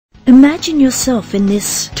Imagine yourself in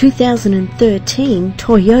this 2013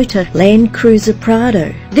 Toyota Landcruiser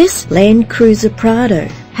Prado. This Landcruiser Prado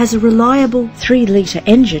has a reliable 3-litre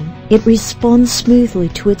engine. It responds smoothly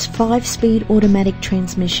to its 5-speed automatic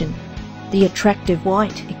transmission. The attractive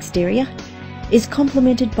white exterior is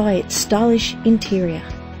complemented by its stylish interior.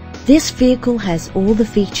 This vehicle has all the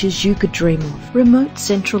features you could dream of: remote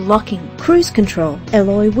central locking, cruise control,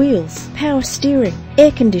 alloy wheels, power steering,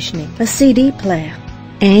 air conditioning, a CD player,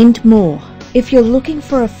 and more. If you're looking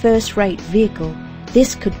for a first-rate vehicle,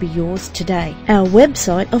 this could be yours today. Our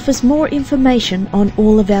website offers more information on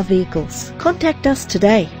all of our vehicles. Contact us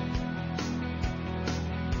today.